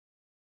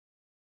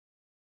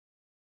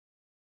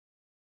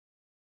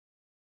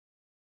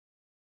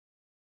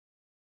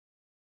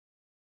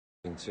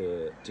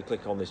to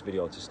click on this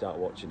video to start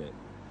watching it.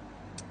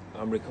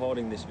 I'm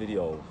recording this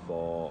video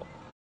for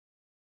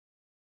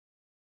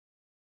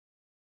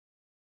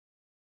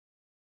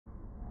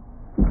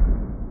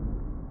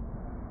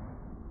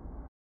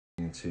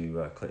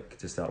to click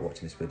to start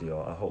watching this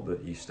video. I hope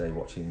that you stay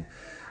watching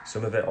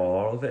some of it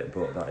or all of it,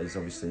 but that is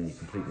obviously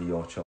completely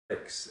your choice.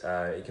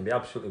 It can be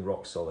absolutely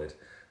rock solid.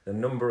 The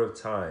number of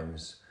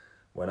times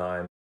when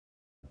I'm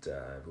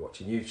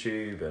watching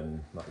YouTube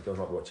and might be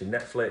watching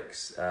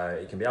Netflix,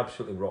 it can be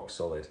absolutely rock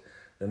solid.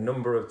 The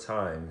number of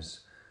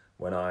times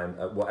when I'm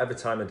at whatever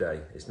time of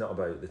day, it's not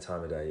about the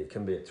time of day, it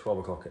can be at 12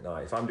 o'clock at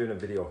night. If I'm doing a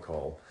video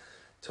call,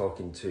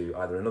 talking to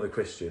either another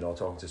Christian or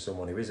talking to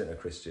someone who isn't a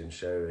Christian,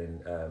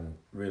 sharing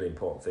really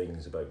important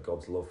things about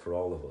God's love for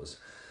all of us.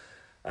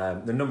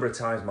 The number of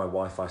times my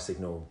Wi-Fi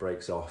signal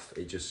breaks off,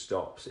 it just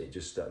stops,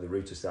 the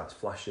router starts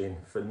flashing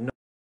for no...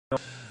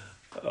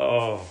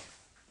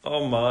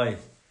 Oh my,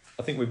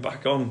 I think we're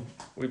back on,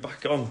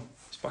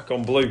 it's back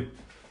on blue.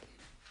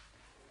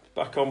 It's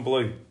back on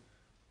blue.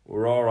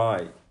 We're all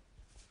right.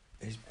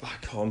 It's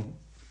back on,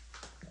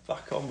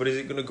 but is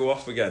it going to go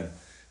off again?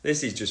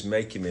 This is just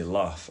making me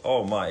laugh.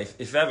 Oh my,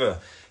 if ever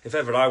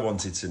I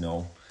wanted to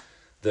know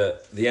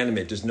that the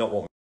enemy does not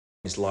want me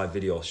in this live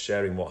video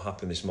sharing what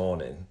happened this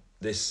morning,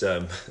 this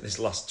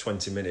last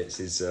 20 minutes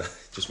is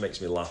just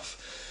makes me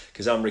laugh.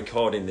 Because I'm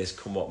recording this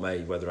come what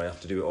may, whether I have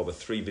to do it over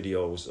 3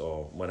 videos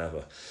or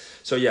whenever.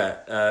 So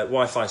yeah,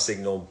 Wi-Fi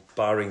signal,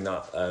 barring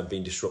that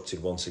being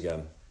disrupted once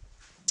again.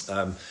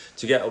 To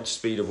get up to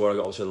speed of where I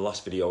got up to the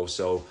last video,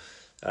 so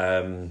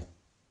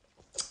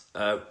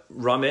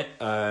Ramit,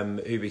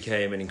 who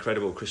became an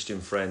incredible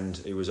Christian friend,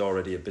 who was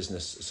already a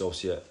business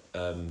associate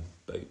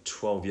about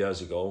 12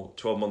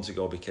 months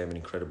ago, became an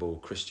incredible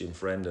Christian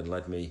friend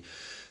and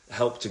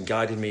helped and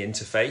guided me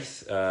into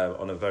faith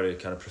on a very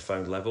kind of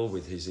profound level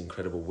with his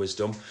incredible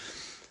wisdom.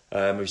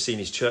 We've seen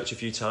his church a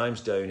few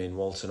times down in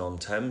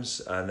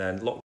Walton-on-Thames, and then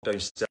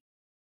lockdown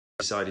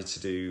decided to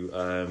do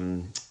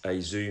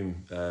a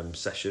Zoom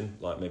session,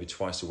 like maybe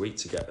twice a week,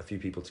 to get a few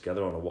people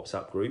together on a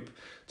WhatsApp group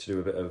to do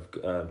a bit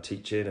of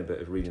teaching, a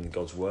bit of reading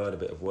God's word, a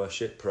bit of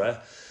worship,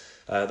 prayer.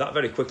 That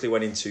very quickly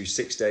went into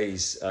 6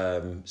 days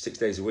a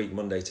week,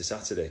 Monday to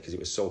Saturday, because it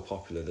was so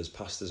popular. There's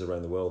pastors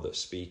around the world that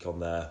speak on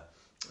their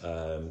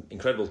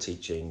incredible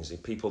teachings,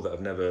 people that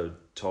have never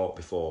taught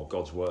before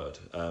God's word,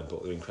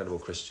 but they're incredible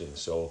Christians.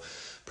 So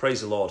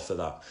praise the Lord for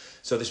that.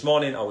 So this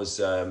morning I was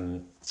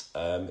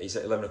it's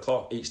at 11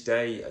 o'clock each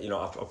day.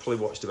 I've probably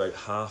watched about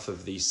half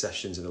of these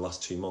sessions in the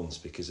last 2 months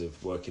because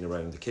of working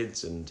around the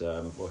kids and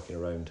working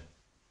around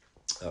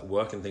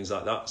work and things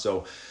like that.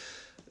 So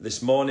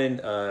this morning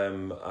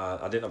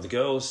I didn't have the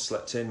girls,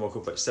 slept in, woke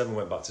up at 7,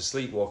 went back to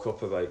sleep, woke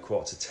up about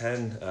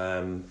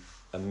 9:45.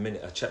 A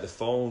minute, I checked the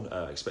phone.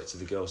 I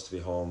expected the girls to be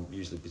home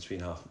usually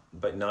between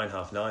about 9,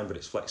 9:30, but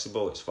it's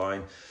flexible, it's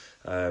fine.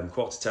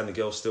 9:45, the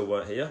girls still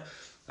weren't here.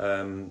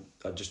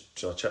 I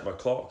checked my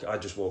clock. I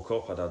just woke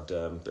up. I'd had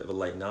a bit of a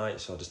late night,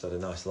 so I just had a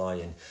nice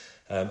lie-in.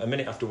 A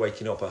minute after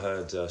waking up, I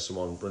heard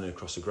someone running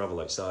across the gravel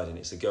outside, and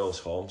it's the girls'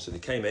 home. So they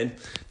came in.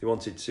 They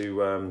wanted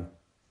to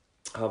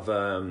have...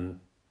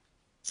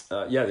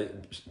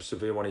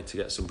 Sophia wanted to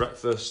get some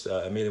breakfast.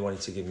 Amelia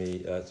wanted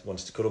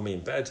to cuddle me in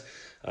bed,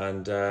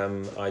 and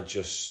I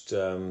just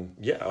kind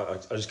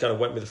of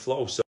went with the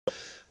flow. So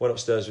went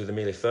upstairs with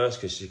Amelia first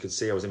because she could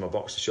see I was in my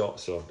boxer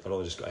shorts, so I'd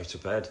only just got out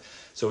of bed.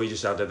 So we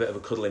just had a bit of a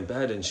cuddle in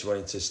bed, and she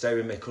wanted to stay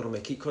with me, cuddle me,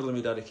 keep cuddling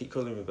me, daddy, keep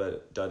cuddling me,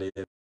 daddy.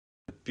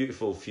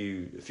 Beautiful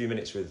few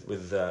minutes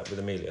with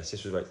Amelia. So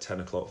this was about 10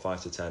 o'clock,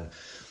 5 to 10.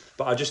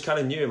 But I just kind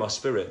of knew in my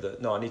spirit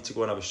that no, I need to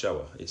go and have a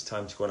shower. It's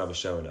time to go and have a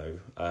shower now.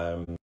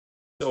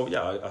 So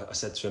yeah, I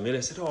said to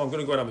Amelia, I'm going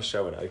to go and have a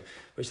shower now.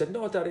 But she said,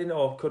 no, daddy,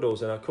 no,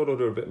 cuddles. And I cuddled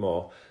her a bit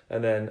more.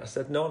 And then I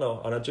said,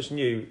 no. And I just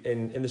knew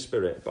in the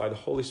spirit, by the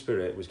Holy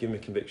Spirit, was giving me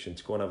conviction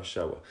to go and have a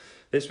shower.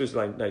 This was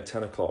like now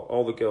 10 o'clock.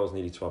 All the girls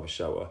needed to have a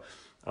shower.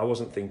 I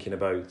wasn't thinking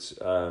about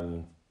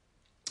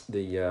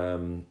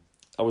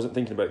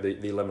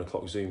the 11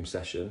 o'clock Zoom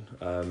session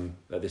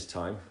at this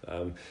time.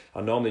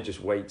 I normally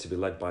just wait to be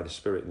led by the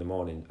Spirit in the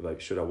morning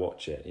about should I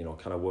watch it,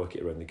 can I work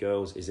it around the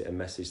girls? Is it a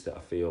message that I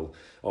feel,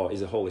 or is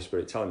the Holy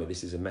Spirit telling me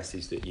this is a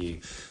message that you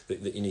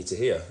need to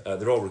hear?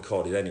 They're all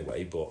recorded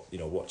anyway, but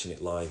watching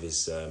it live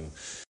is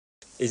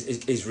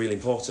really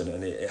important,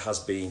 and it has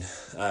been.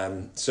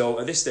 So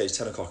at this stage,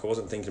 10 o'clock, I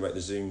wasn't thinking about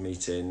the Zoom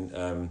meeting.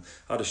 I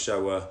had a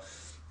shower,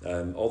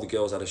 all the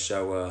girls had a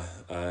shower,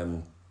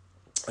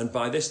 and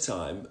by this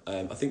time,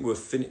 I think we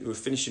were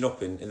finishing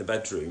up in the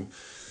bedroom.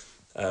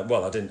 I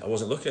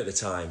wasn't looking at the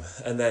time.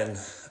 And then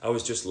I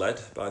was just led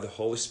by the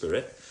Holy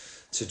Spirit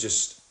to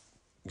just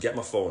get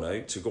my phone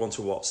out, to go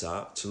onto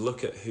WhatsApp, to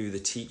look at who the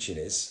teaching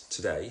is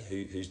today,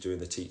 who's doing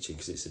the teaching,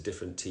 because it's a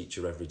different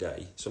teacher every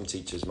day. Some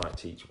teachers might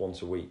teach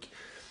once a week.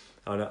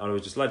 And I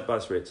was just led by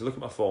the Spirit to look at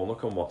my phone,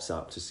 look on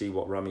WhatsApp, to see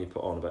what Rami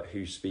put on about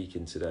who's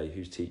speaking today,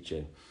 who's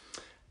teaching.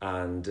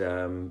 And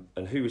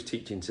who was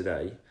teaching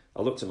today.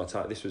 I looked at my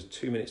time. This was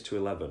 2 minutes to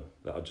 11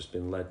 that I'd just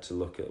been led to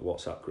look at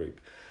WhatsApp group,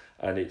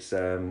 and it's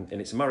a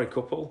married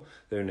couple.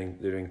 They're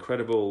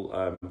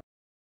incredible.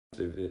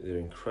 They're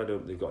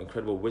incredible. They've got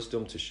incredible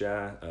wisdom to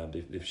share.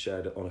 They've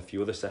shared on a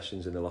few other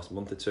sessions in the last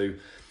month or two,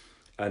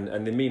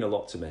 and they mean a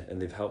lot to me,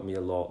 and they've helped me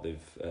a lot.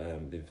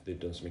 They've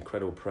done some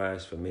incredible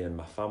prayers for me and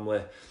my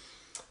family,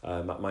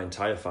 my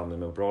entire family,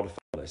 my broader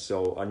family.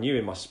 So I knew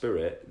in my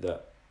spirit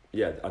that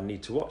I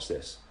need to watch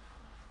this.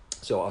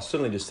 So I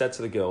suddenly just said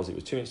to the girls, it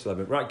was 2 minutes to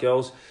 11. Right,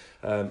 girls,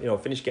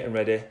 finish getting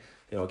ready.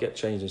 Get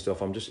changed and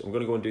stuff. I'm going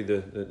to go and do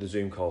the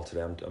Zoom call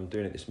today. I'm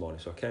doing it this morning.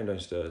 So I came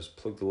downstairs,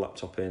 plugged the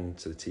laptop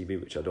into the TV,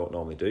 which I don't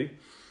normally do.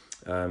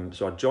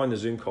 So I joined the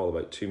Zoom call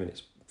about 3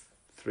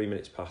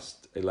 minutes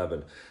past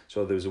 11.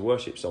 So there was a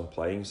worship song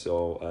playing.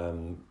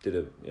 So did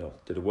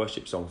a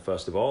worship song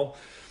first of all,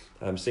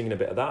 singing a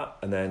bit of that,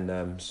 and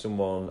then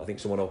someone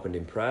opened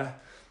in prayer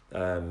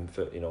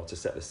for to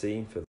set the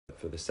scene for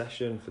the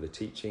session, for the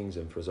teachings,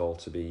 and for us all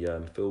to be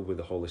filled with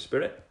the Holy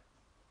Spirit.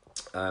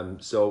 And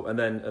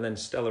then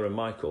Stella and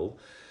Michael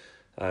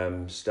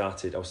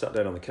started. I was sat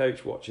down on the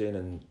couch watching,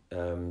 and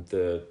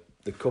the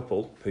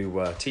couple who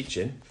were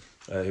teaching,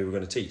 who were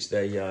going to teach,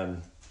 they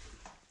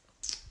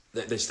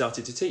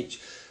started to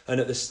teach. And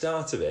at the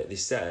start of it, they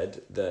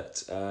said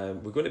that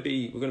we're going to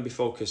be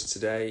focused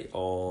today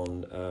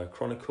on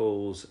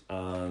Chronicles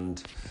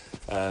and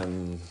let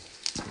me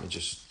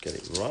just get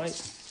it right.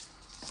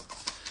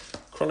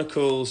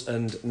 Chronicles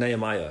and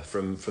Nehemiah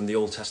from the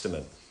Old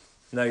Testament.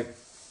 Now,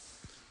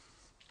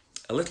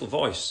 a little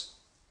voice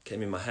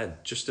came in my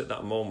head just at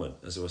that moment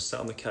as I was sat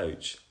on the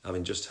couch,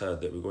 having just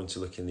heard that we're going to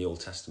look in the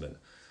Old Testament.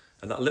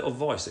 And that little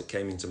voice that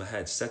came into my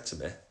head said to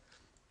me,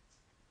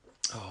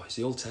 "Oh, it's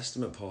the Old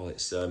Testament, Paul.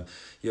 It's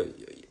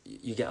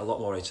you get a lot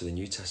more out of the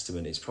New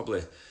Testament. It's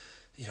probably,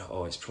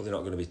 it's probably not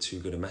going to be too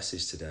good a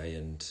message today,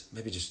 and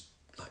maybe just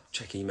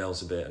check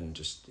emails a bit and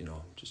just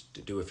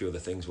do a few other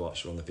things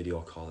whilst you're on the video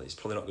call. It's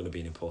probably not going to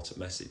be an important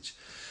message."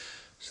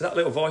 So that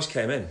little voice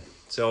came in.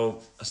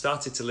 So I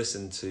started to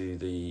listen to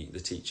the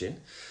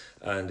teaching,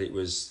 and it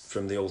was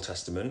from the Old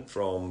Testament,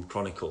 from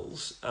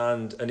Chronicles,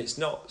 and it's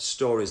not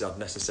stories I've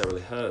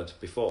necessarily heard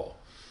before,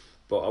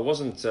 but I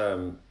wasn't.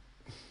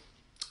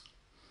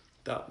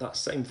 That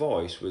same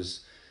voice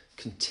was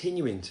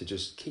continuing to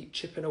just keep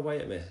chipping away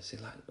at me,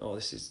 saying "Oh,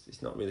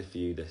 it's not really for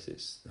you.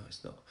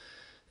 It's not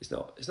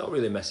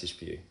really a message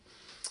for you."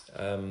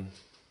 And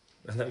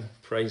then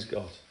praise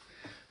God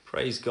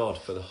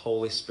for the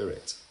Holy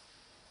Spirit,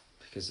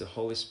 because the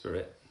Holy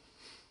Spirit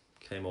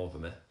came over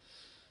me.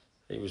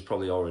 It was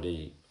probably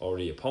already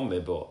upon me,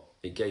 but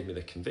it gave me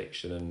the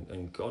conviction,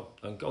 and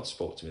God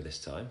spoke to me this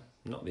time,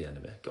 not the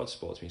enemy. God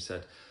spoke to me and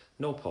said,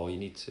 "No, Paul,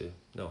 I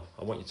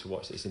want you to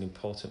watch this. It's an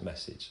important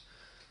message.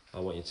 I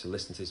want you to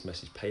listen to this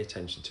message, pay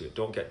attention to it.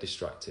 Don't get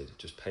distracted,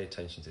 just pay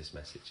attention to this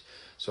message."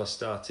 So I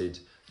started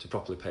to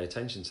properly pay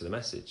attention to the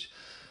message.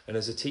 And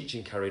as the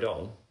teaching carried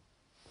on,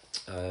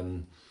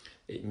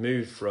 it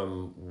moved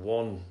from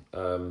one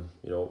of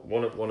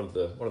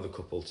the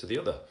couple to the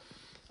other.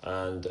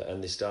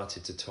 And they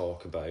started to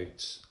talk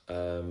about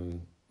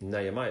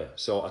Nehemiah.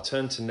 So I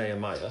turned to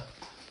Nehemiah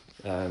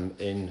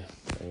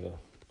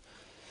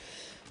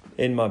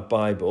in my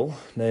Bible,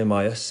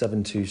 Nehemiah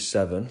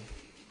 7:27.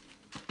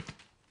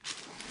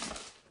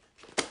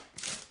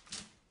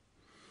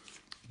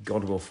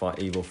 God will fight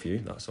evil for you.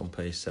 That's on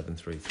page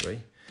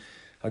 733.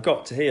 I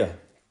got to here,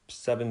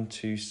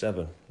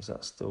 727. Is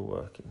that still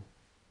working?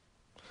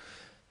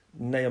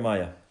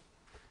 Nehemiah.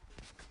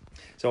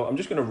 So I'm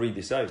just going to read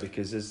this out,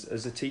 because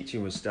as the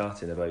teaching was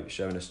starting about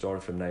sharing a story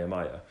from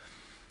Nehemiah,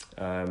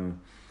 I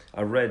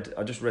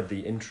just read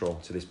the intro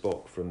to this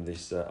book from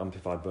this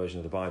amplified version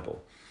of the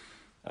Bible.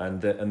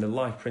 And the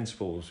life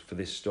principles for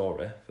this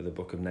story, for the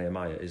book of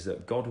Nehemiah, is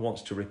that God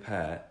wants to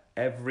repair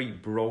every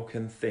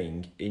broken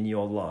thing in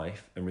your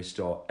life and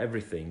restore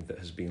everything that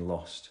has been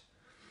lost.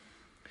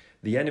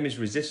 The enemy's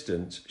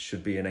resistance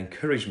should be an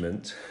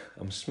encouragement.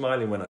 I'm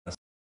smiling when I say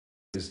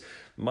this, because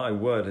my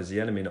word, has the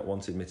enemy not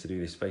wanted me to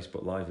do this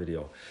Facebook Live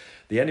video.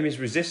 The enemy's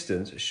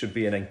resistance should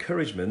be an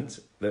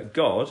encouragement that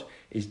God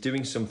is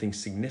doing something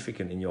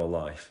significant in your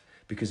life,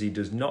 because he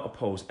does not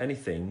oppose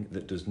anything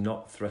that does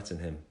not threaten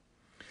him.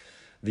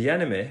 The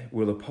enemy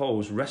will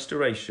oppose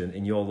restoration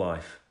in your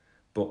life,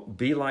 but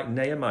be like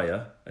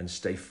Nehemiah and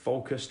stay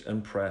focused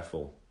and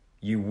prayerful.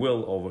 You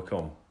will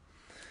overcome.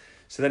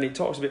 So then it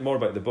talks a bit more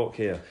about the book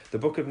here. The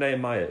book of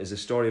Nehemiah is a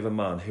story of a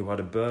man who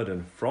had a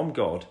burden from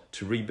God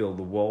to rebuild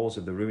the walls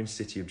of the ruined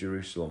city of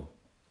Jerusalem.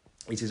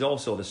 It is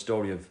also the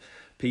story of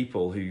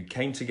people who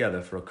came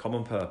together for a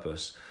common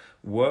purpose,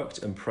 worked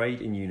and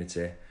prayed in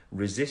unity,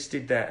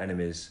 resisted their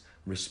enemies,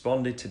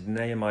 responded to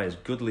Nehemiah's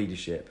good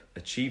leadership,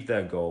 achieved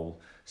their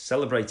goal,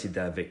 celebrated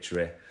their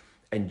victory,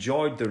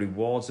 enjoyed the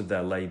rewards of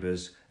their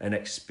labours, and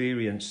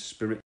experienced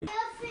spiritual...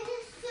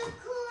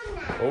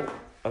 Oh,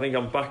 I think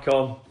I'm back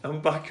on.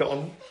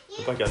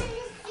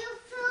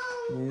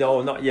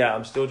 No, not yet.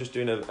 I'm still just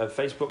doing a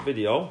Facebook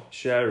video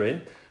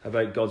sharing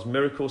about God's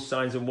miracles,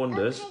 signs and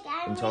wonders,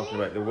 and talking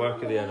about the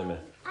work of the enemy.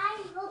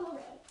 I'm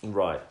hungry.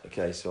 Right,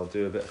 okay, so I'll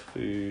do a bit of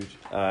food.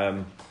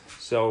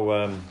 So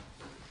I'm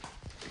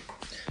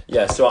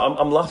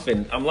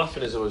laughing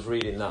as I was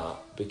reading that,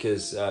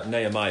 because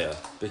Nehemiah,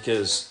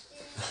 because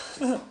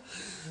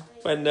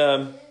When,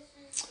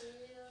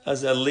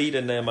 as a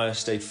leader, Nehemiah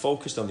stayed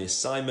focused on the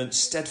assignment,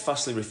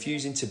 steadfastly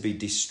refusing to be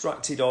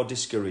distracted or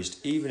discouraged,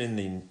 even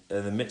in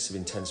the midst of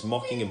intense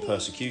mocking and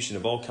persecution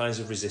of all kinds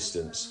of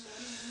resistance.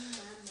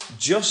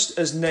 Just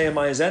as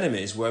Nehemiah's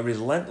enemies were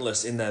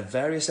relentless in their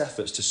various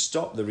efforts to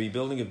stop the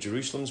rebuilding of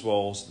Jerusalem's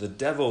walls, the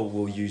devil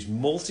will use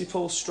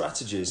multiple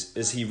strategies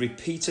as he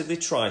repeatedly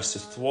tries to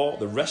thwart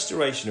the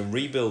restoration and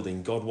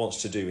rebuilding God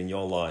wants to do in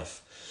your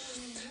life.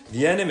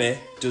 The enemy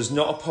does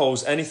not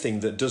oppose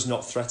anything that does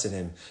not threaten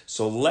him,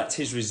 so let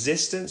his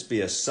resistance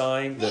be a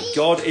sign that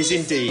God is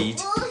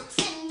indeed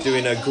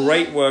doing a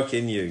great work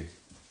in you.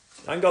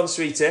 Hang on,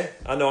 sweetie.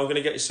 I know I'm going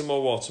to get you some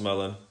more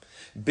watermelon.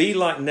 Be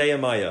like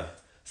Nehemiah.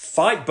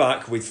 Fight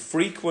back with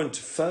frequent,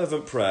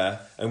 fervent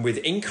prayer and with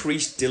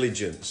increased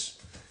diligence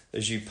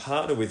as you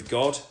partner with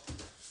God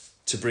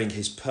to bring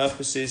his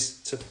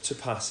purposes to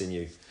pass in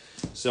you.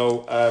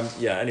 So,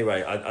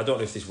 anyway, I don't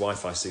know if this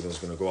Wi-Fi signal is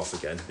going to go off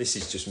again. This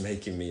is just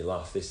making me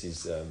laugh. This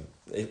is,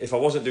 if I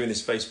wasn't doing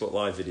this Facebook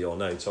Live video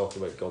now,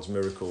 talking about God's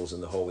miracles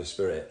and the Holy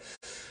Spirit,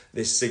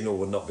 this signal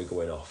would not be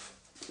going off.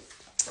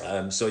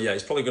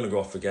 It's probably going to go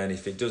off again.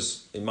 If it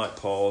does, it might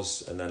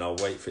pause and then I'll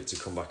wait for it to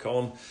come back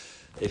on.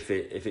 If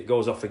it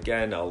goes off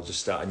again, I'll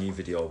just start a new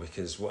video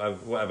because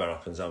whatever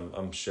happens,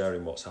 I'm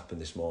sharing what's happened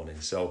this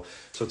morning. So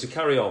to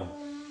carry on,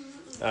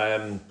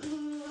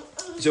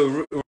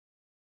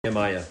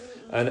 Nehemiah,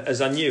 and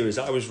as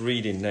I was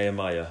reading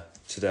Nehemiah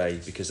today,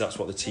 because that's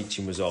what the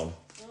teaching was on,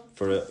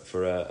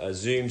 for a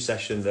Zoom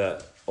session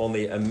that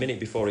only a minute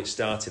before it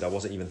started, I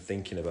wasn't even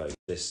thinking about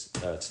this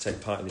to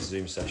take part in this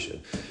Zoom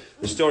session.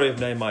 The story of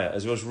Nehemiah.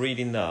 As I was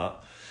reading that,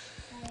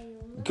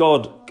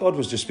 God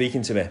was just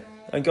speaking to me.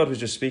 And God was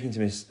just speaking to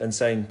me and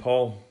saying,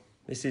 Paul,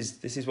 this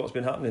is what's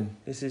been happening.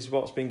 This is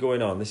what's been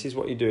going on. This is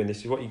what you're doing. This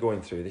is what you're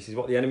going through. This is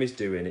what the enemy's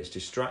doing. It's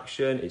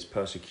distraction. It's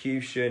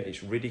persecution.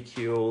 It's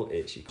ridicule.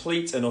 It's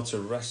complete and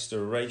utter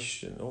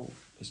restoration. Oh,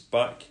 it's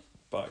back.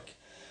 I've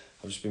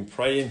just been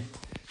praying.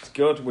 It's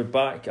good. We're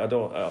back. I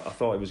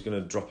thought it was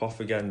going to drop off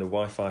again. The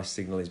Wi-Fi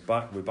signal is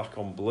back. We're back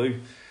on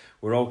blue.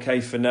 We're okay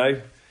for now.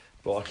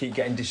 But I keep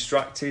getting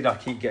distracted, I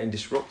keep getting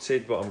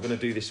disrupted, but I'm going to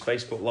do this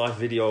Facebook Live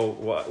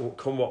video,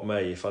 come what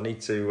may. If I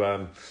need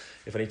to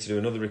do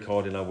another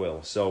recording, I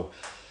will. So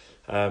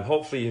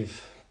hopefully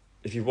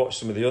if you've watched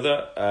some of the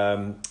other,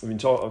 I'm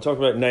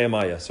talking about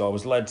Nehemiah. So I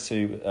was led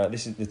to,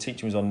 the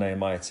teaching was on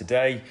Nehemiah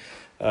today.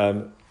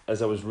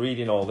 As I was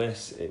reading all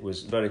this, it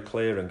was very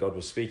clear and God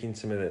was speaking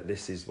to me that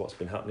this is what's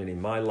been happening in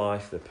my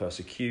life, the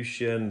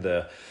persecution,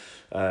 the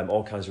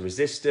all kinds of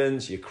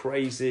resistance, you're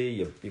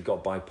crazy, you've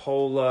got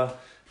bipolar.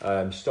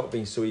 Stop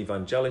being so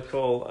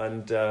evangelical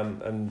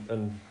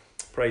and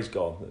praise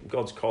God.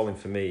 God's calling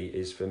for me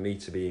is for me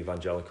to be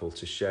evangelical,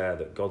 to share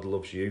that God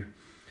loves you,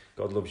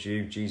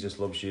 Jesus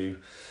loves you,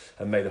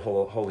 and may the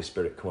Holy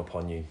Spirit come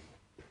upon you.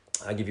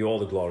 I give you all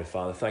the glory,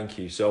 Father. Thank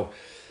you. So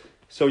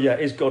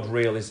is God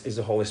real? Is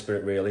the Holy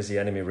Spirit real? Is the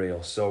enemy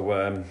real? So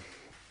I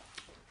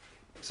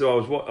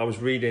was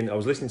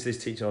listening to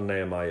this teaching on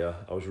Nehemiah.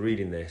 I was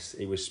reading this.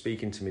 He was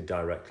speaking to me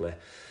directly.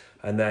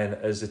 And then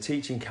as the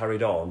teaching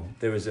carried on,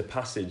 there was a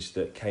passage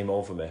that came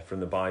over me from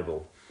the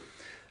Bible.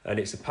 And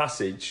it's a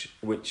passage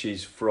which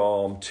is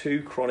from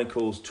 2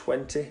 Chronicles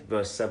 20,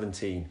 verse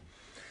 17.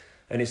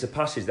 And it's a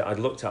passage that I'd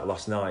looked at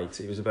last night.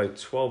 It was about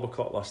 12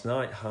 o'clock last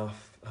night,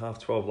 half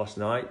 12 last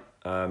night.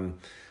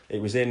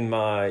 It was in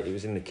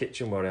the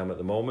kitchen where I am at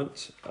the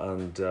moment.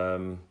 And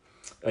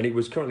it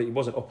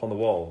wasn't up on the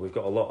wall. I've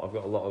got a lot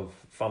of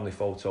family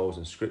photos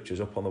and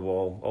scriptures up on the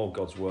wall, all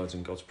God's words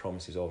and God's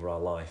promises over our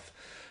life,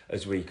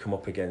 as we come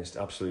up against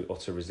absolute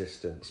utter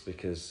resistance,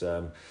 because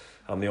I'm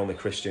the only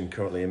Christian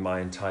currently in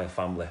my entire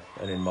family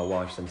and in my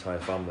wife's entire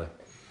family.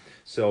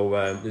 So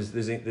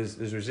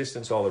there's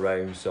resistance all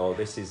around. So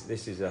this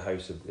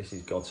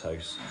is God's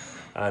house,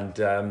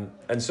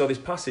 and so this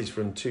passage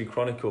from 2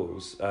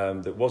 Chronicles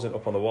that wasn't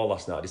up on the wall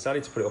last night, I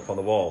decided to put it up on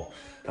the wall,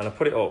 and I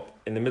put it up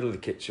in the middle of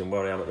the kitchen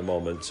where I am at the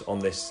moment on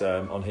this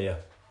on here,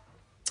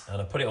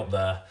 and I put it up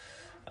there,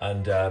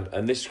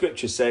 and this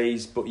scripture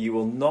says, "But you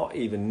will not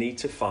even need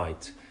to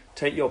fight.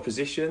 Take your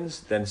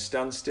positions, then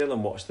stand still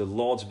and watch the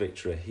Lord's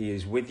victory. He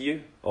is with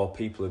you, O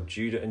people of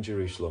Judah and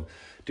Jerusalem.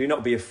 Do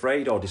not be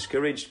afraid or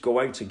discouraged. Go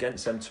out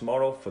against them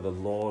tomorrow, for the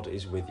Lord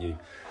is with you."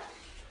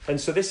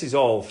 And so this is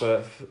all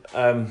for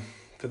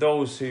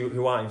those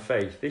who are in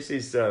faith. This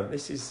is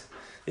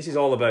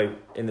all about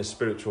in the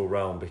spiritual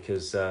realm,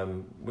 because I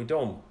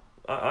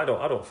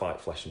don't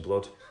fight flesh and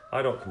blood.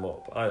 I don't come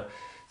up.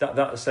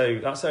 That's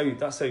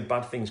how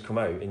bad things come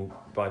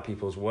out by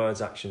people's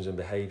words, actions, and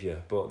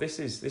behaviour. But this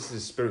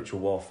is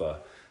spiritual warfare.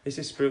 This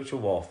is spiritual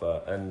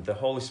warfare, and the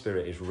Holy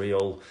Spirit is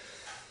real.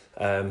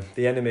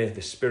 The enemy,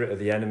 the spirit of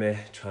the enemy,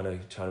 trying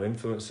to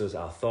influence us,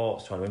 our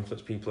thoughts, trying to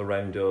influence people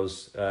around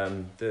us.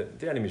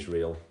 The enemy's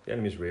real. The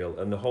enemy's real,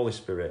 and the Holy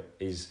Spirit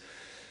is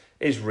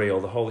real.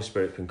 The Holy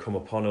Spirit can come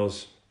upon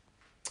us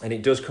And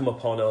it does come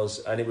upon us,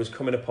 and it was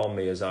coming upon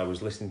me as I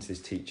was listening to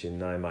this teaching,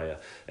 Nehemiah.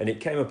 And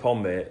it came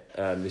upon me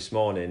this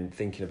morning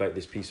thinking about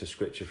this piece of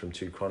scripture from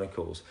 2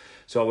 Chronicles.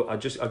 So I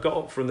got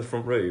up from the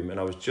front room, and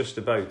I was just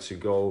about to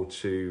go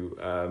to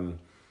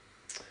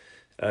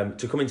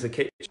come into the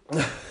kitchen.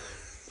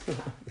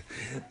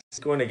 It's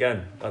going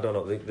again. I don't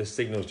know, the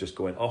signal's just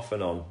going off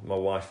and on, my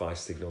Wi-Fi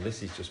signal.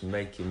 This is just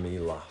making me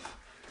laugh.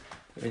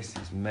 This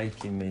is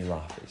making me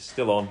laugh. It's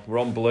still on. We're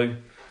on blue.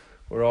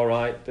 We're all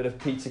right. Bit of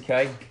pizza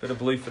cake, bit of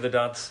blue for the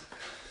dads.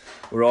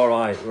 We're all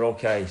right. We're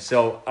okay.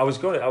 So I was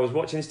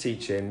watching this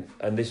teaching,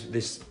 and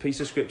this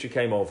piece of scripture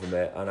came over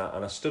me, and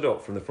I stood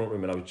up from the front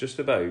room, and I was just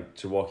about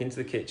to walk into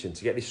the kitchen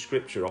to get this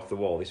scripture off the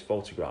wall, this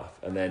photograph,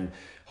 and then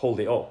hold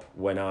it up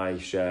when I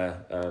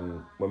share,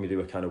 when we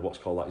do a kind of what's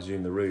called like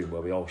Zoom the Room,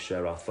 where we all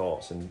share our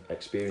thoughts and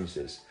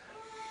experiences.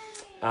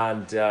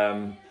 And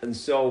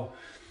so.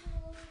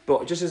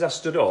 But just as I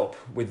stood up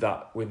with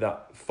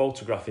that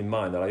photograph in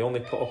mind that I only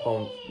put up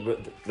on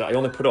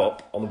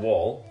the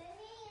wall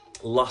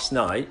last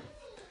night,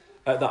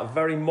 at that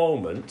very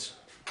moment,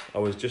 I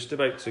was just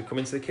about to come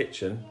into the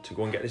kitchen to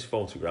go and get this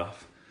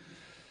photograph.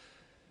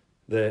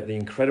 The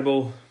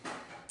incredible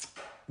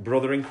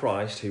brother in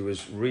Christ who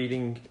was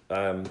reading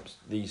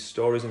these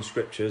stories and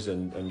scriptures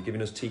and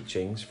giving us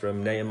teachings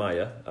from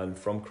Nehemiah and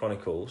from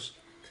Chronicles.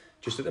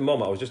 Just at the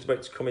moment, I was just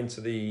about to come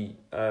into the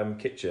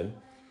kitchen.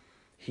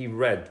 He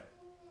read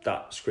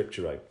that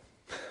scripture out.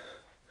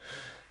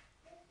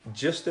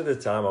 Just at the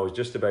time I was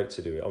just about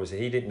to do it. Obviously,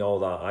 he didn't know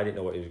that. I didn't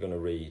know what he was going to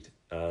read.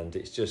 And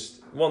it's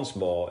just, once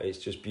more, it's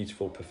just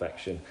beautiful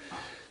perfection.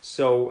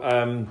 So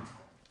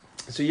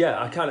yeah,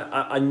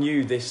 I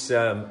knew this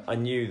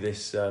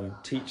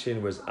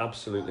teaching was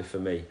absolutely for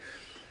me.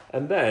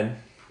 And then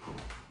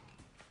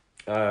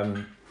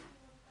the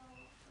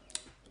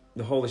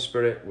Holy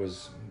Spirit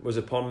was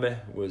upon me,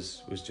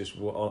 was just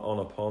on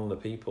upon the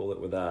people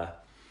that were there.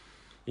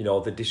 You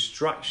know, the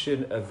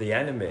distraction of the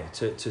enemy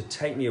to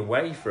take me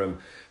away from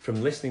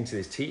listening to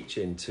this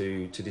teaching,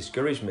 to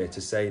discourage me,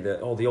 to say that,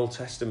 oh, the Old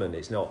Testament,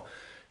 it's not,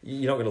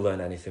 you're not going to learn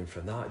anything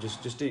from that.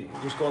 Just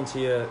go onto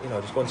your,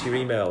 just go onto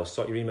your emails,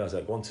 sort your emails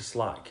out, go onto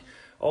Slack.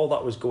 All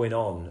that was going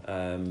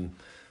on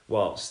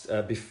whilst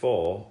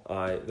before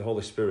the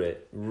Holy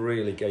Spirit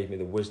really gave me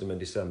the wisdom and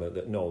discernment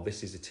that, no,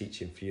 this is a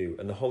teaching for you.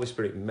 And the Holy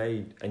Spirit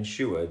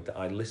ensured that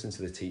I listened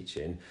to the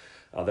teaching.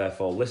 I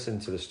therefore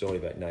listened to the story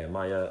about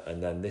Nehemiah,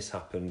 and then this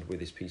happened with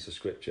this piece of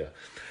scripture.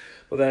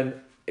 But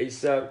then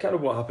it's kind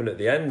of what happened at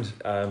the end,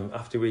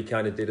 after we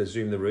kind of did a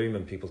Zoom the Room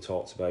and people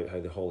talked about how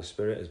the Holy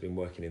Spirit has been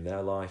working in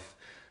their life,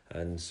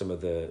 and some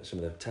of the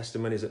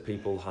testimonies that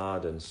people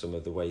had, and some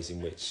of the ways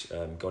in which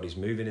God is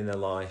moving in their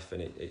life,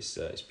 and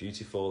it's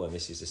beautiful. And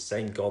this is the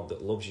same God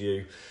that loves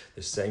you,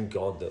 the same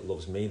God that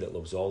loves me, that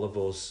loves all of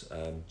us,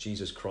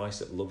 Jesus Christ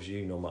that loves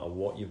you no matter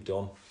what you've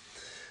done.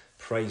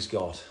 Praise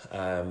God.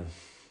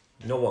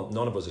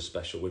 None of us are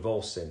special. We've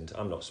all sinned.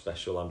 I'm not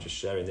special. I'm just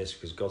sharing this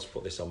because God's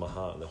put this on my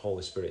heart, and the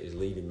Holy Spirit is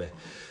leading me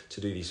to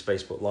do these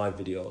Facebook Live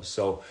videos.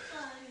 So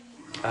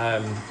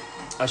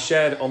I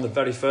shared on the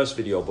very first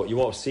video, but you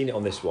won't have seen it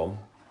on this one,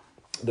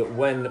 that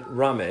when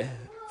Rami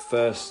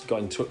first got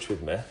in touch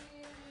with me,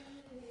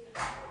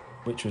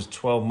 which was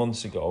 12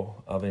 months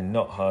ago, having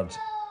not had...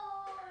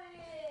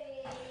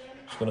 I'm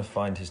just going to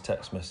find his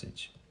text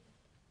message.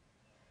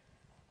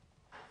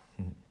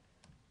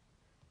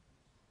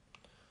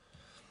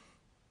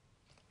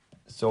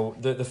 So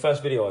the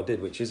first video I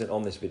did, which isn't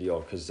on this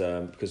video because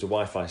the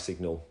Wi-Fi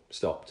signal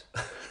stopped,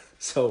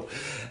 so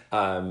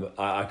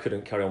I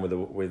couldn't carry on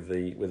with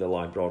the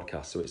live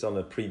broadcast. So it's on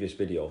a previous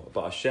video,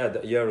 but I shared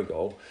that a year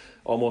ago,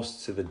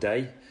 almost to the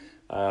day.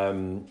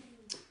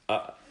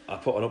 I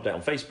put an update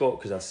on Facebook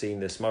because I'd seen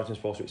the Samaritan's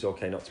post, It's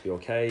Okay Not to Be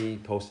Okay,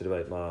 posted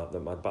about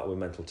my battle with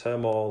mental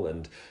turmoil,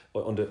 and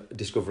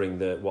discovering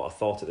what I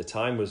thought at the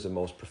time was the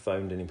most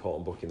profound and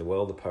important book in the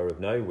world, The Power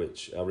of Now,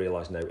 which I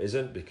realise now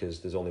isn't,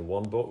 because there's only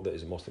one book that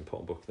is the most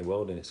important book in the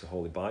world, and it's the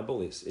Holy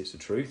Bible. It's the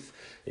truth.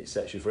 It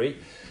sets you free.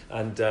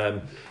 And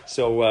and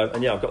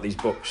yeah, I've got these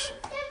books.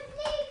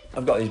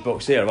 I've got these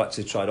books here. I've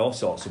actually tried all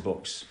sorts of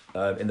books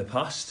in the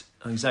past.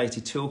 Anxiety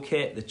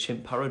Toolkit, The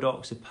Chimp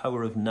Paradox, The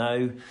Power of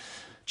Now,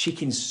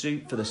 Chicken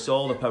Soup for the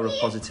Soul, The Power of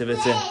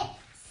Positivity.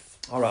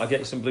 All right, I'll get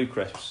you some Blue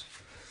Crisps.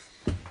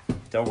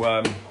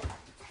 So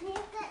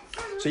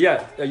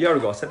yeah, a year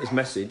ago I sent this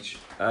message.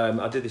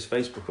 I did this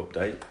Facebook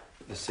update.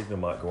 The signal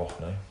might go off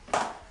now.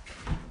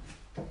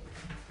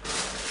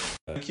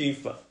 Thank you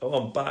for... Oh,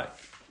 I'm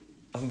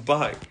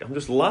back. I'm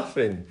just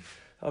laughing.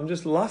 I'm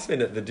just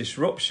laughing at the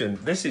disruption.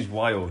 This is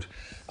wild.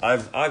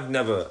 I've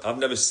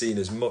never seen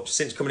as much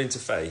since coming into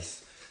faith.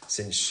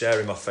 Since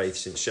sharing my faith,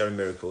 since sharing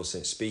miracles,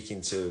 since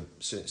speaking to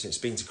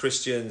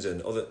Christians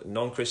and other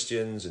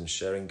non-Christians, and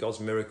sharing God's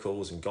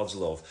miracles and God's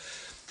love,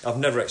 I've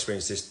never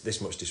experienced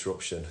this much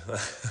disruption.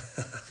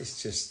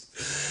 It's just,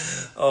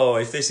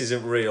 if this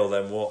isn't real,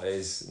 then what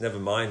is? Never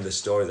mind the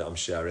story that I'm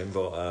sharing,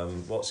 but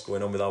what's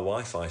going on with our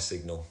Wi-Fi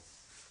signal?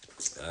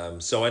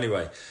 So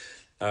anyway,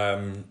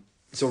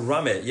 So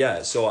Rami,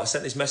 yeah. So I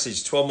sent this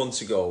message 12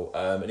 months ago,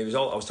 and it was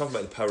all I was talking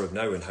about the power of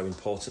now and how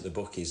important the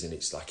book is, and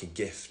it's like a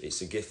gift.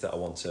 It's a gift that I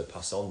want to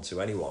pass on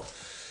to anyone,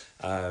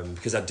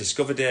 because I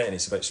discovered it, and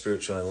it's about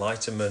spiritual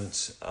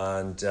enlightenment.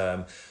 And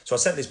so I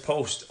sent this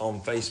post on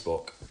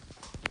Facebook,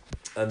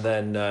 and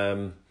then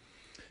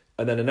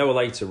an hour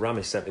later,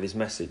 Rami sent me this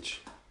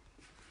message.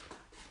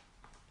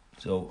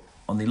 So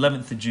on the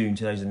 11th of June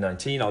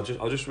 2019, I'll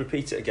just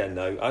repeat it again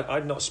now.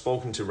 I'd not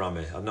spoken to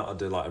Rami. I've not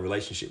had a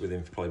relationship with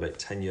him for probably about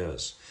 10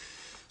 years.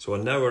 So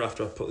an hour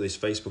after I put this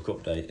Facebook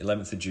update,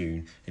 11th of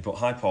June, he put,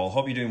 "Hi Paul,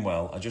 hope you're doing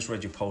well. I just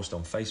read your post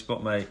on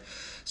Facebook, mate.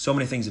 So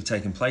many things have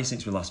taken place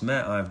since we last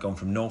met. I've gone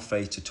from no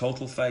faith to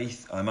total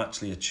faith. I'm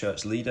actually a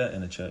church leader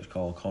in a church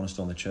called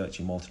Cornerstone the Church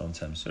in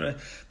Malton-on-Thames, Surrey.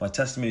 My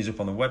testimony is up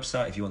on the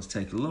website if you want to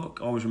take a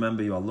look. Always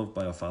remember you are loved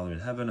by your Father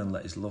in heaven, and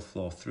let his love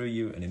flow through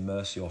you and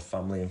immerse your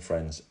family and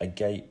friends.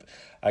 Agape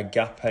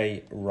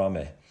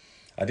Rami."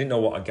 I didn't know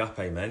what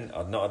agape meant.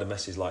 I'd not had a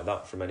message like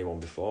that from anyone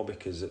before,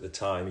 because at the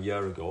time, a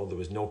year ago, there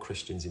was no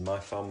Christians in my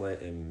family,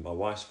 in my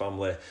wife's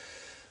family,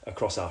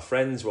 across our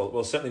friends.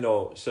 Well, certainly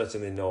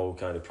no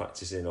kind of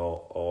practicing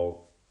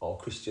or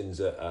Christians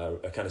that are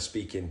kind of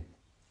speaking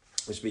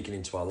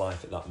into our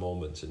life at that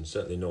moment, and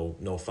certainly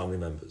no family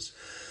members.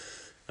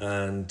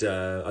 And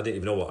I didn't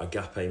even know what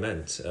agape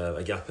meant.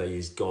 Agape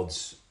is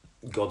God's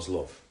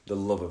love, the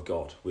love of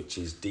God, which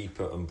is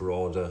deeper and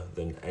broader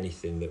than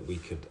anything that we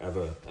could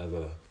ever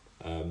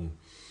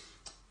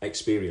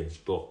experience,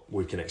 but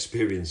we can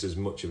experience as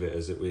much of it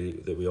as that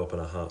we open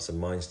our hearts and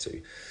minds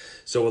to.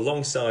 So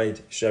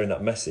alongside sharing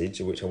that message,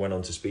 which I went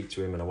on to speak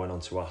to him, and I went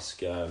on to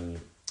ask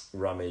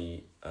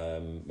Rami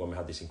when we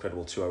had this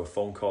incredible 2-hour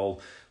phone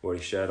call where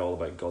he shared all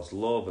about God's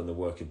love and the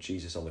work of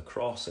Jesus on the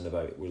cross, and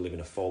about we live in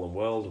a fallen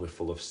world, we're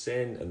full of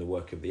sin and the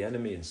work of the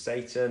enemy and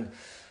Satan.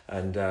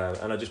 And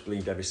I just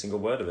believed every single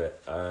word of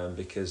it,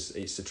 because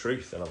it's the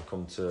truth, and I've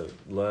come to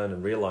learn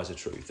and realise the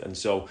truth. And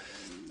so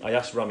I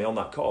asked Rami on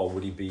that call,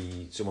 would he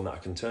be someone that I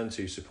can turn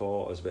to,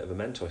 support, as a bit of a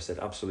mentor? He said,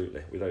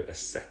 absolutely, without a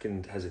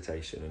second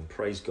hesitation. And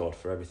praise God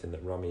for everything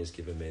that Rami has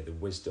given me, the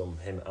wisdom,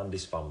 him and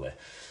his family.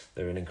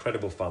 They're an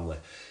incredible family.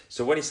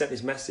 So when he sent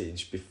this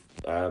message,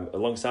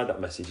 alongside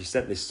that message, he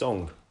sent this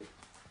song.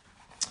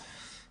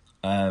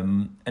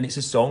 And it's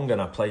a song,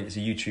 and it's a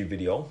YouTube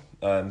video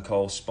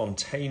called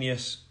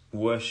 "Spontaneous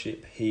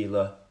Worship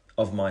Healer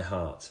of My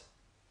Heart."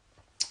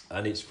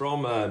 And it's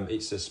from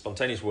it's a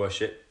spontaneous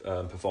worship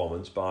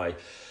performance by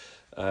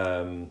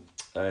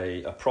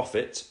a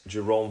prophet,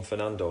 Jerome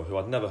Fernando, who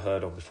I'd never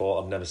heard of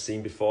before, I'd never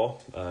seen before,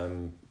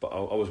 but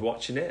I was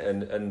watching it,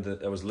 and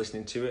I was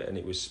listening to it, and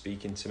it was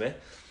speaking to me.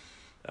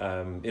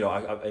 I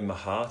in my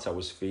heart, I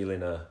was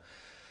feeling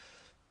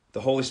the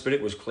Holy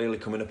Spirit was clearly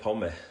coming upon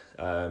me,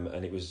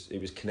 and it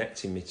was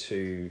connecting me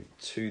to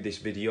this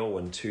video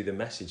and to the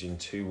message and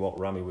to what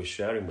Rami was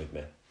sharing with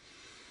me.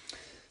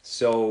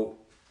 So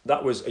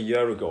that was a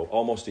year ago,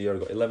 almost a year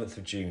ago, 11th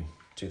of June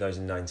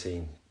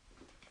 2019.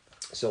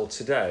 So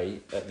today,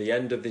 at the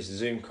end of this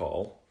Zoom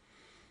call,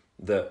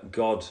 that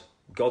God's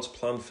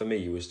plan for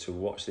me was to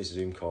watch this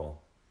Zoom call,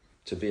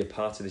 to be a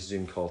part of this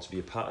Zoom call, to be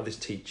a part of this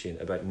teaching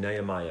about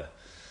Nehemiah.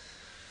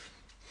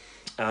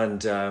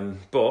 And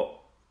but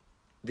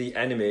the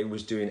enemy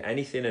was doing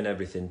anything and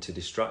everything to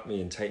distract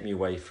me and take me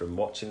away from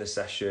watching the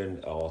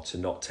session, or to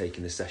not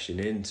taking the session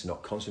in, to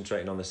not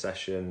concentrating on the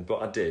session.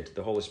 But I did.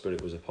 The Holy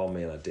Spirit was upon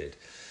me, and I did.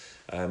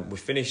 We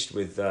finished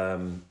with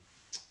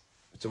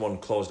someone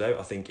closed out,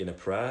 I think, in a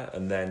prayer,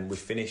 and then we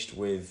finished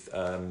with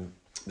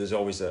there's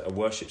always a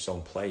worship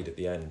song played at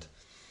the end,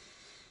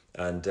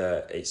 and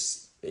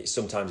it's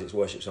sometimes it's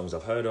worship songs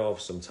I've heard of,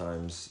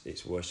 sometimes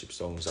it's worship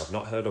songs I've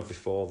not heard of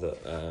before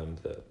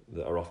that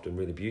are often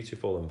really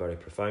beautiful and very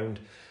profound.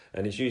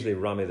 And it's usually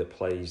Rami that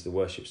plays the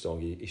worship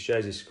song. He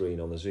shares his screen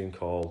on the Zoom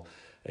call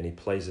and he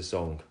plays the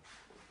song.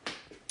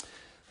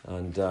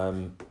 And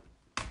I'm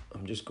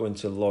just going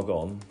to log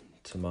on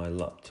to my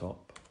laptop.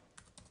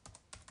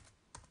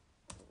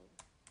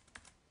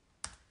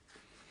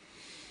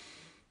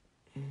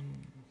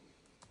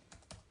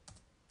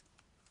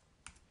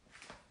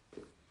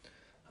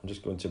 I'm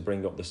just going to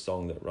bring up the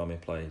song that Rami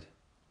played.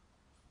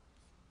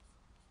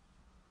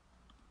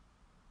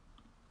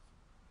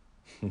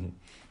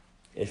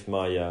 If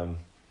my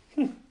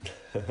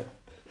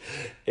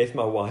if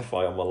my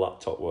Wi-Fi on my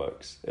laptop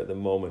works, at the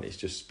moment it's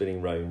just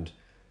spinning round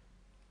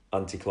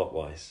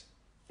anti-clockwise.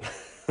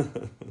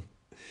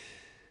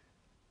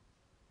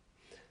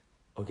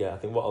 Okay, I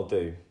think what I'll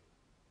do,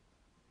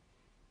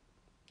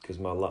 because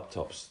my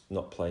laptop's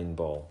not playing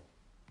ball,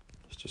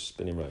 it's just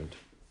spinning round.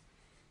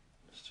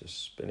 It's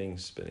just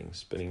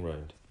spinning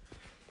round.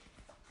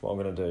 What I'm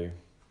going to do,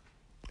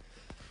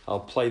 I'll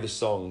play the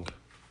song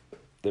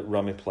that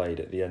Rami played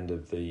at the end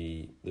of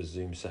the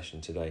Zoom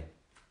session today.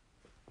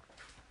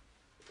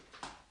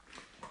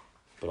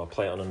 But I'll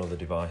play it on another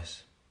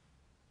device.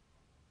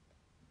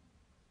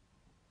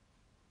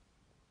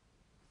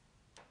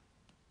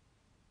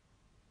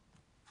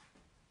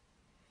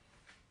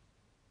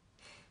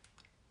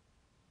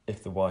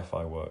 If the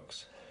Wi-Fi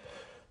works.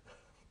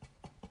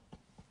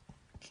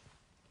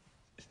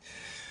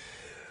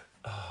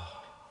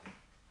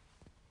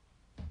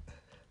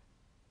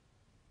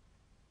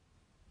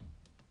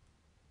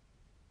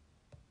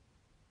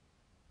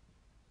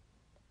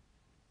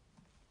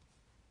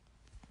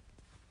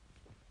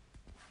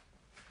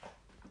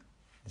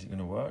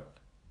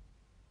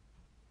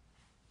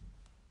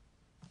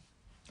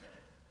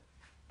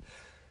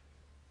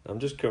 I'm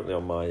just currently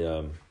on my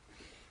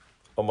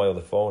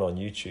other phone on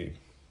YouTube,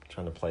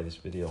 trying to play this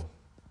video.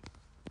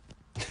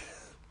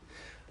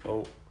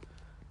 Oh,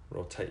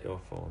 rotate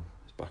your phone.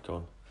 It's back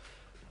on.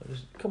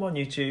 Come on,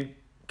 YouTube.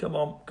 Come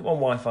on,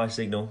 Wi-Fi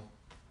signal.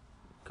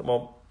 Come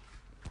on,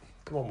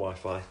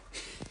 Wi-Fi.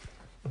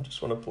 I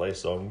just want to play a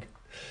song.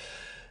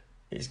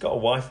 It's got a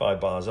Wi-Fi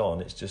bars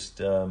on. It's just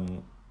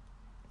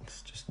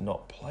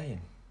not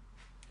playing.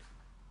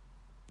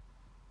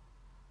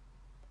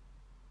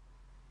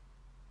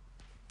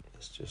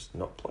 It's just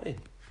not playing.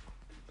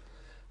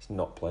 It's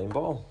not playing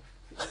ball.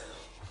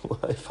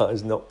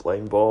 Wi-Fi's not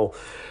playing ball.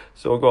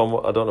 So go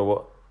on. I don't know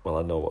what. Well,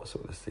 I know what's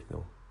up with the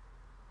signal.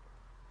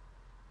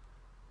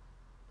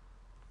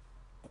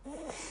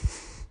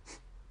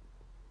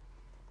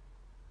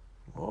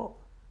 What?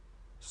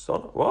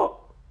 Son? What?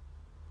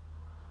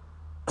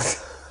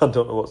 I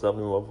don't know what's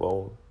happening with my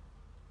phone.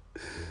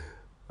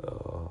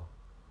 Oh.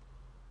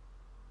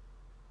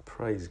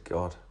 Praise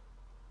God.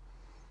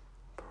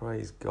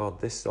 Praise God.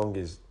 This song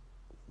is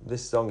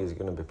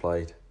going to be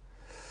played.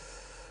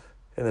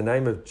 In the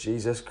name of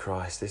Jesus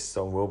Christ, this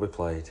song will be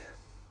played.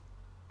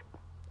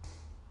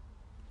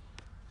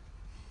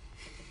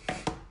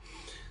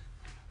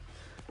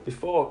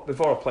 Before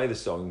I play the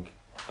song,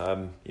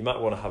 you might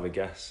want to have a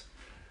guess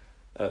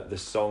at the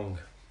song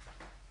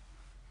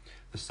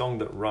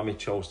that Rami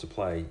chose to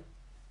play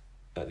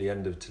at the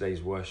end of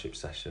today's worship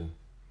session.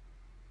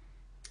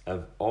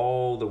 Of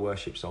all the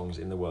worship songs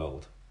in the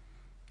world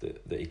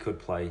that he could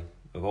play,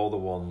 of all the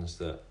ones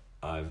that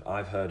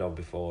I've heard of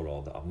before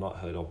or that I've not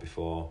heard of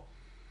before,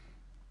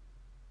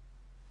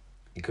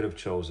 he could have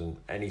chosen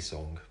any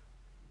song.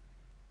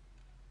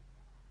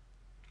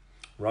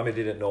 Rami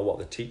didn't know what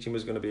the teaching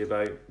was going to be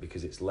about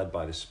because it's led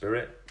by the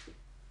Spirit.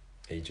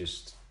 He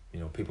just,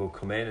 people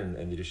come in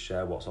and they just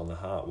share what's on the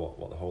heart,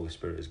 what the Holy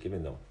Spirit is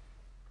giving them.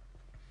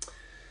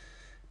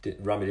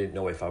 Rami didn't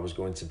know if I was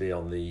going to be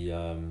on the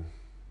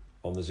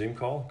Zoom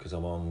call, because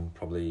I'm on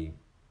probably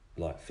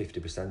like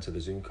 50% of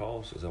the Zoom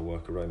calls as I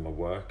work around my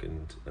work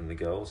and the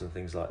girls and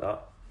things like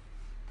that.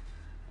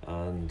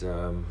 And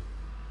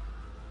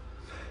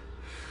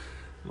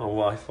my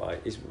Wi-Fi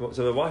is, so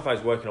the Wi-Fi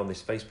is working on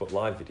this Facebook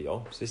Live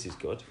video, so this is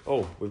good.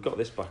 Oh, we've got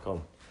this back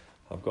on.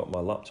 I've got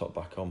my laptop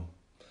back on.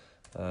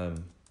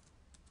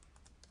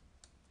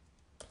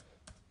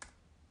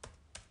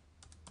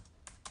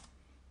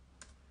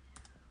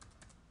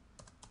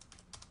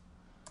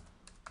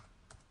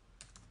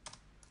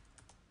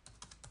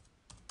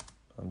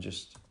 I'm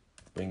just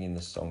bringing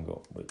the song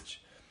up,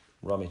 which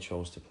Rami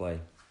chose to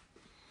play.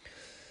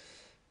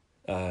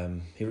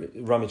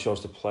 Rami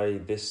chose to play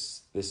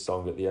this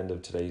song at the end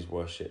of today's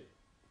worship,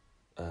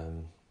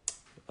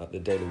 at the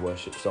daily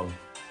worship song.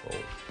 Oh,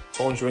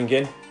 phone's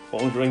ringing.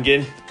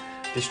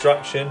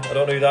 Distraction. I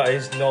don't know who that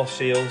is. North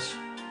Shields.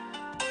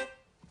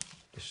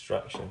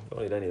 Distraction.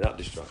 Don't need any of that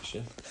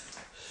distraction.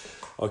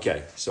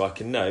 Okay, so I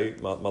can now,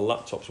 my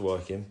laptop's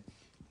working,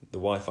 the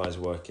Wi-Fi's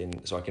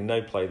working, so I can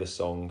now play the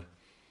song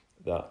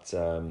that,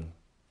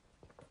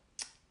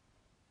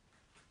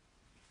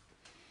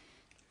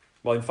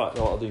 well, in fact,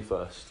 what I'll do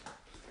first,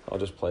 I'll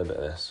just play a bit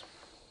of this.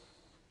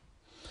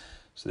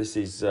 So this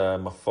is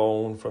my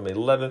phone from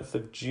 11th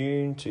of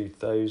June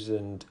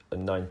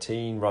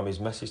 2019. Rami's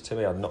message to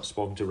me. I'd not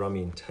spoken to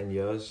Rami in 10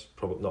 years,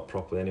 probably not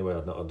properly anyway.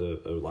 I'd not had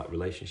a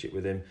relationship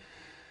with him,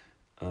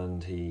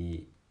 and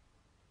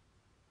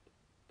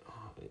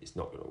it's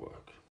not going to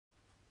work.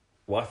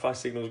 Wi-Fi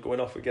signal's going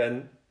off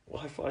again.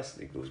 It's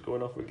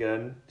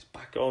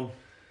back on.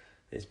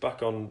 It's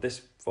back on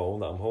this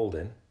phone that I'm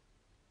holding.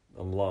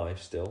 I'm live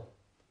still,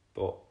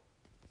 but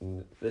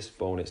this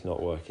phone, it's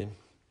not working.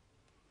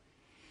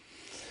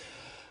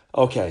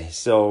 Okay,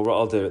 so what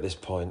I'll do at this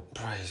point,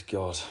 praise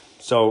God.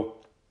 So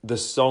the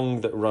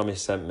song that Rami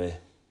sent me,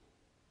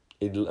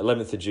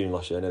 11th of June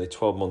last year, nearly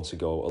 12 months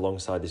ago,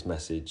 alongside this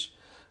message,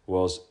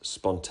 was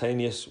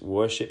Spontaneous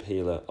Worship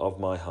Healer of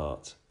My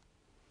Heart.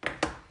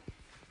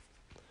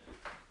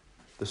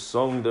 The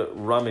song that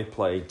Rami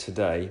played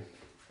today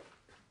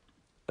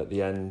at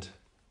the end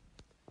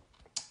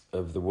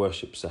of the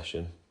worship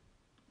session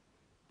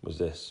was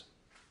this.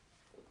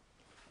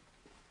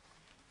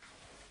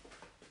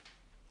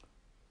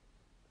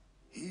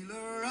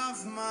 Healer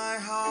of my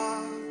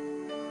heart,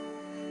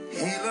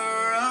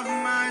 healer of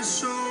my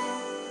soul,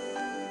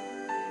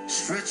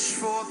 stretch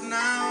forth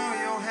now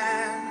your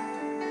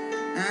hand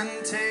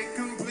and take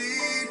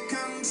complete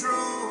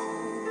control.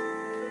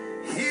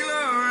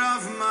 Healer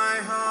of my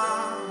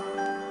heart,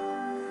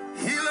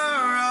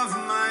 healer of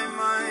my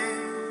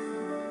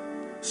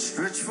mind,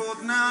 stretch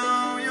forth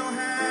now your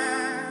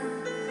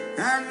hand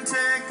and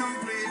take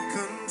complete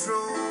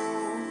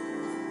control.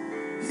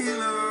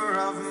 Healer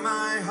of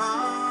my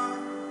heart,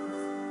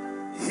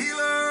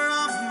 healer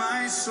of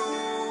my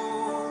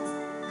soul,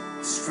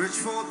 stretch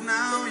forth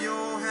now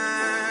your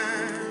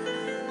hand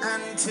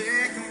and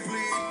take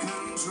complete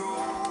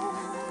control.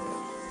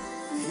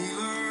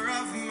 Healer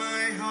of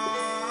my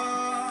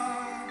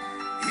heart,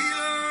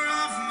 healer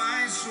of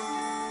my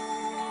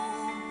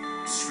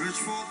soul, stretch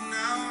forth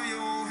now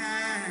your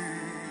hand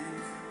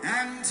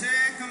and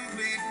take complete control.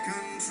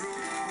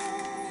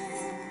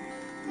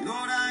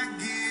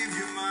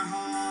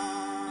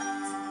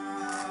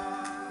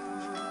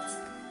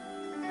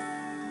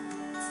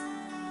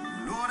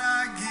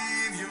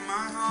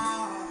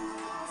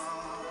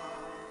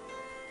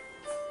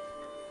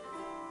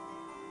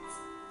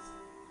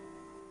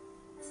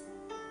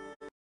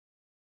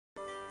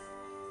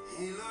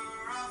 Healer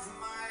of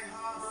my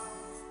heart,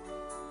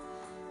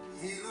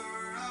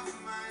 healer of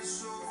my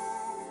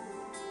soul,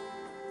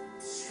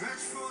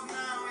 stretch forth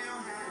now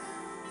your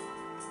hand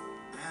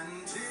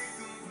and take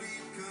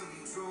complete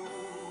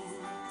control.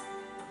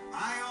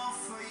 I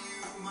offer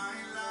you my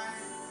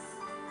life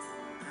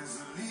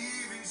as a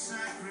living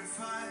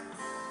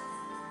sacrifice.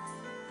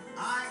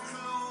 I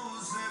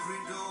close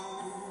every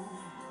door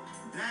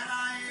that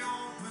I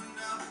opened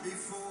up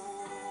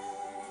before.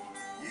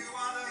 You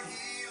are the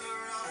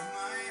healer of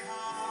my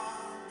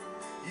heart.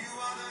 You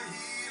are the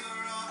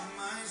healer of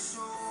my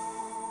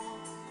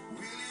soul.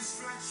 Will you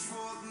stretch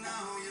forth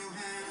now your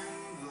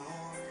hand,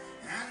 Lord,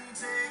 and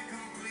take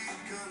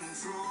complete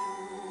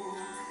control?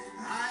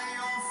 I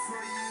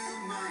offer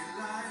you my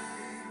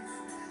life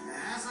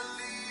as a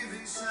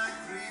living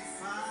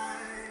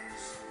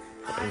sacrifice.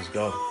 Praise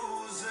God.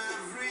 Close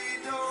every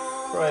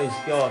door. Praise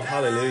God.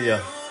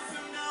 Hallelujah.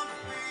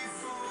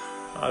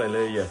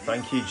 Hallelujah.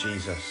 Thank you,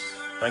 Jesus.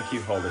 Thank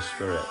you, Holy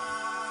Spirit.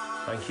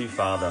 Thank you,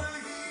 Father.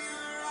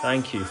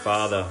 Thank you,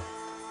 Father.